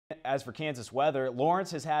As for Kansas weather,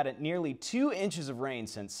 Lawrence has had nearly 2 inches of rain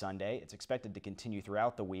since Sunday. It's expected to continue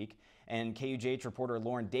throughout the week. And KUJH reporter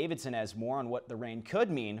Lauren Davidson has more on what the rain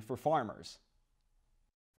could mean for farmers.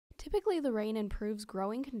 Typically, the rain improves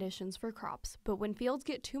growing conditions for crops, but when fields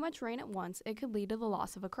get too much rain at once, it could lead to the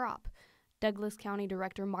loss of a crop. Douglas County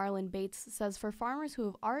Director Marlon Bates says for farmers who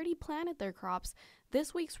have already planted their crops,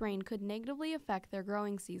 this week's rain could negatively affect their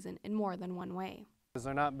growing season in more than one way.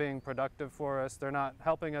 They're not being productive for us. They're not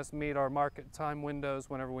helping us meet our market time windows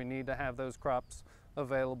whenever we need to have those crops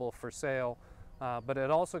available for sale. But it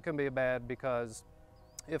also can be bad because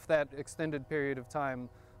if that extended period of time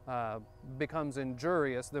becomes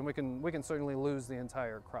injurious, then we can certainly lose the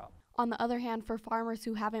entire crop. On the other hand, for farmers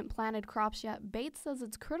who haven't planted crops yet, Bates says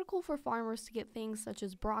it's critical for farmers to get things such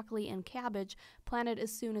as broccoli and cabbage planted as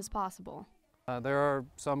soon as possible. There are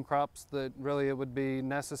some crops that really it would be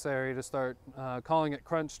necessary to start calling it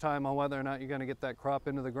crunch time on whether or not you're going to get that crop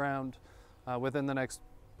into the ground within the next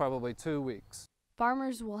probably 2 weeks.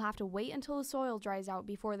 Farmers will have to wait until the soil dries out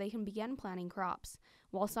before they can begin planting crops.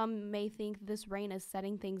 While some may think this rain is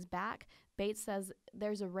setting things back, Bates says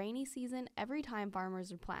there's a rainy season every time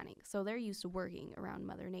farmers are planting, so they're used to working around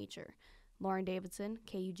Mother Nature. Lauren Davidson,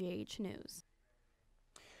 KUJH News.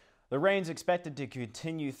 The rain's expected to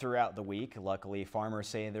continue throughout the week. Luckily, farmers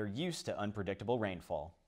say they're used to unpredictable rainfall.